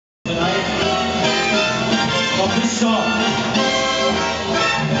this song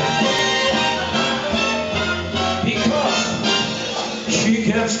because she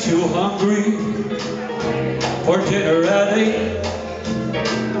gets too hungry for dinner at 8.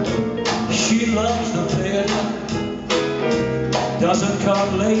 She loves the bed, doesn't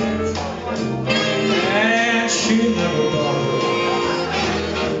come late, and she never bothers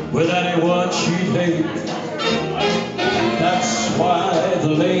with anyone she'd hate. That's why the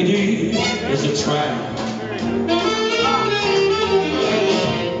lady is a tramp.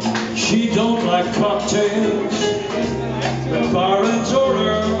 She don't like cocktails, bar and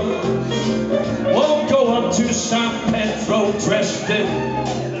orders. Won't go up to San Pedro dressed in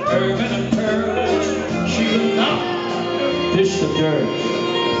ermine and pearls. She will not dish the dirt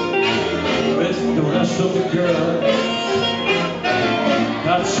with the rest of the girls.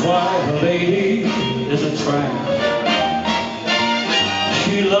 That's why the lady is a tramp.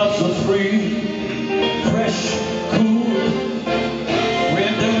 She loves the free, fresh, cool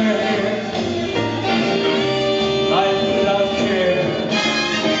wind in her hair. Life without care.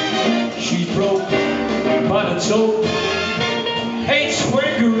 She's broke by the toe. Hates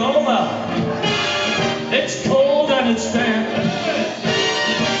Springeroma. It's cold and it's damp.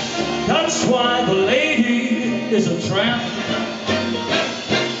 That's why the lady is a tramp.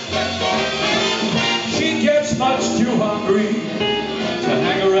 She gets much too hungry to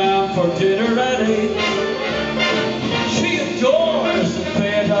hang around for dinner at 8. She adores the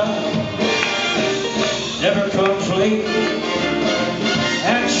theater, never comes late,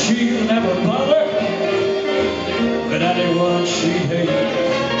 and she'll never bother with anyone she hates.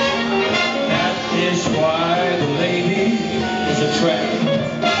 That is why the lady is a tramp.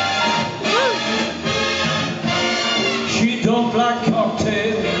 She don't like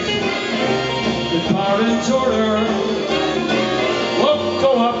cocktails with parents order. Won't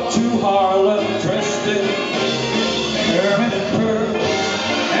go up to Harlem dressed in ermine and pearls,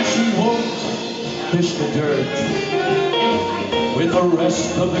 and she won't dish the dirt with the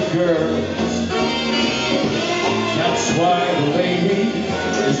rest of the girls. That's why the lady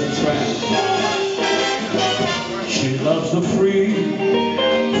is a tramp. She loves the free